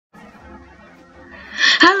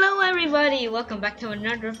Hello everybody, welcome back to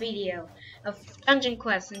another video of Dungeon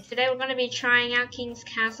Quest, and today we're going to be trying out King's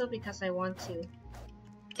Castle because I want to.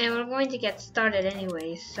 And we're going to get started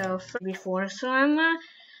anyway, so I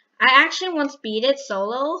actually once beat it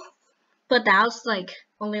solo, but that was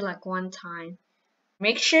only one time.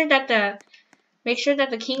 Make sure that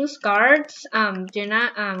the King's guards do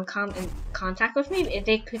not come in contact with me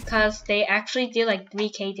because they actually do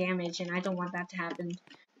 3k damage, and I don't want that to happen.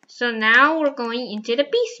 So now we're going into the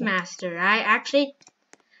Beastmaster. I actually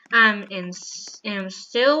am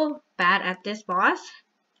still bad at this boss.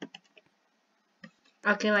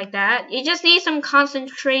 Okay, like that. You just need some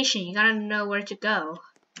concentration. You gotta know where to go.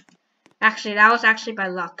 Actually, that was actually by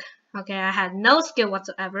luck. Okay, I had no skill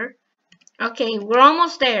whatsoever. Okay, we're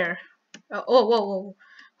almost there. Oh, whoa, whoa.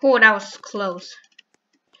 Oh, that was close.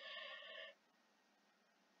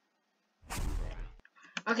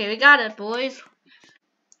 Okay, we got it, boys.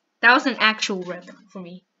 That was an actual rip for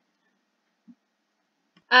me.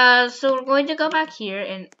 So we're going to go back here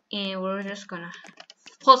and we're just gonna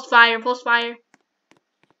post fire.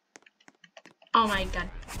 Oh my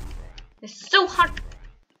god. It's so hard.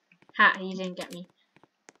 Ha, he didn't get me.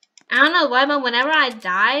 I don't know why, but whenever I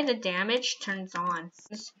die, the damage turns on.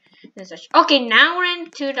 Okay, now we're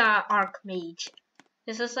into the Archmage.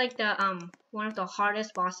 This is the one of the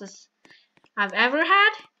hardest bosses I've ever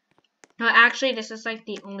had. No, actually, this is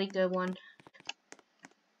the only good one.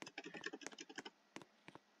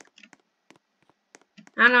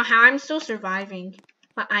 I don't know how I'm still surviving,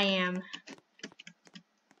 but I am.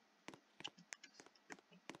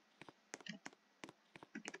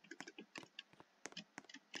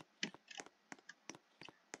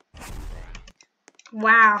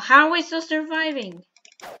 Wow, how are we still surviving?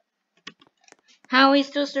 How are we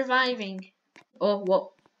still surviving? Oh,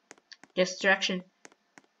 whoa. This direction.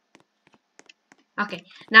 Okay,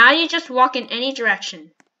 now you just walk in any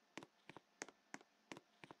direction.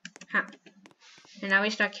 Huh. And now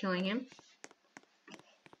we start killing him.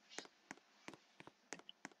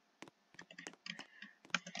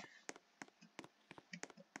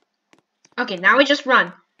 Okay, now we just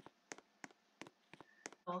run.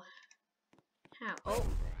 Oh. How? Oh.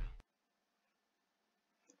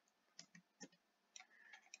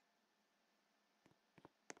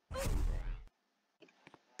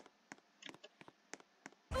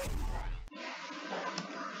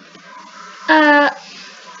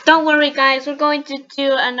 Don't worry guys, we're going to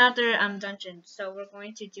do another dungeon, so we're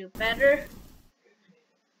going to do better.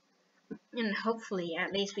 And hopefully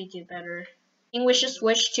at least we do better. I think we should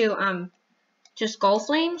switch to Skull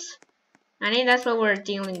Flames. I think that's what we're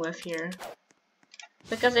dealing with here.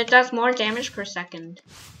 Because it does more damage per second.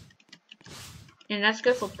 And that's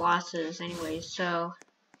good for bosses anyway, so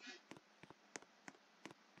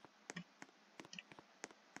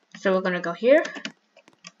we're gonna go here.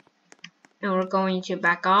 And we're going to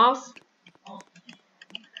back off.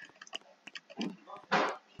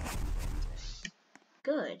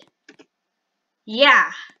 Good.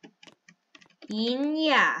 Yeah.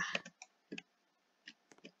 Yeah.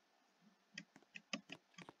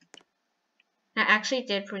 That actually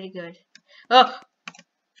did pretty good. Oh!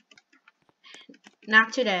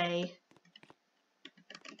 Not today.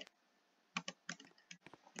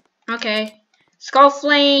 Okay. Skull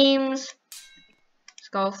Flames.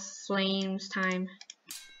 Skull Flames time.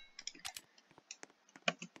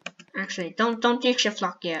 Actually, don't do shift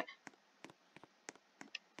lock yet.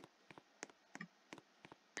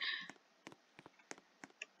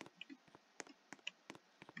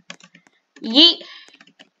 Yeet.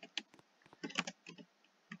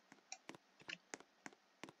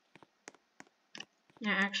 I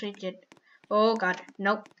actually did. Oh god,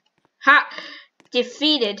 nope. Ha!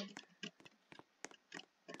 Defeated.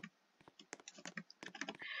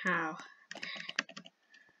 How?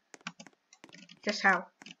 Just how?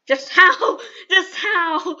 Just how? Just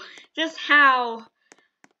how? Just how?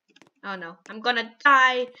 Oh no, I'm gonna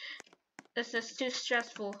die. This is too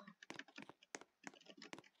stressful.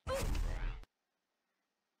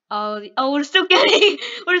 Oh, we're still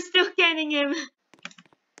getting him.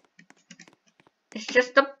 It's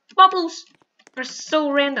just the bubbles are so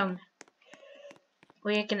random.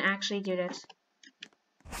 We can actually do this.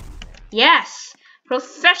 Yes!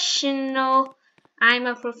 Professional! I'm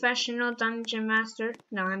a professional dungeon master.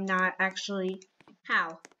 No, I'm not actually.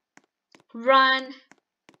 How? Run!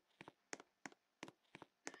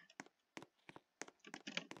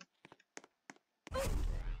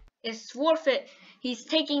 It's worth it. He's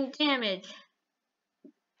taking damage.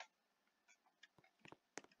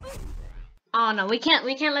 Oh no, we can't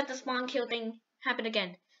let the spawn kill thing happen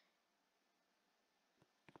again.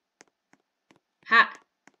 Ha!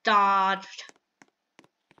 Dodged.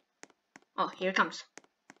 Oh, here it comes.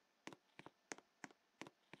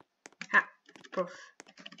 Ha, proof.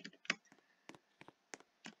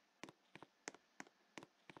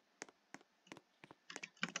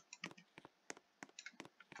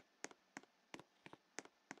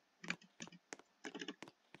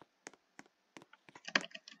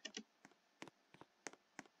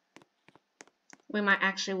 We might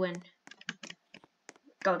actually win.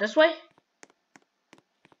 Go this way.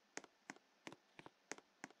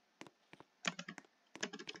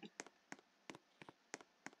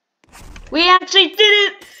 We actually did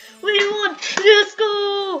it! We won! Let's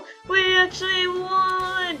go! We actually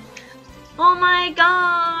won! Oh my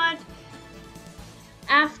god!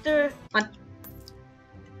 After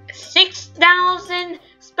 6,000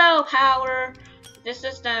 spell power, this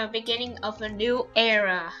is the beginning of a new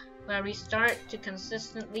era where we start to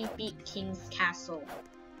consistently beat King's Castle.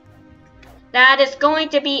 That is going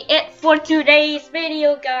to be it for today's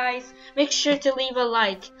video, guys. Make sure to leave a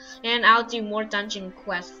like, and I'll do more dungeon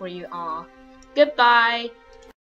quests for you all. Goodbye.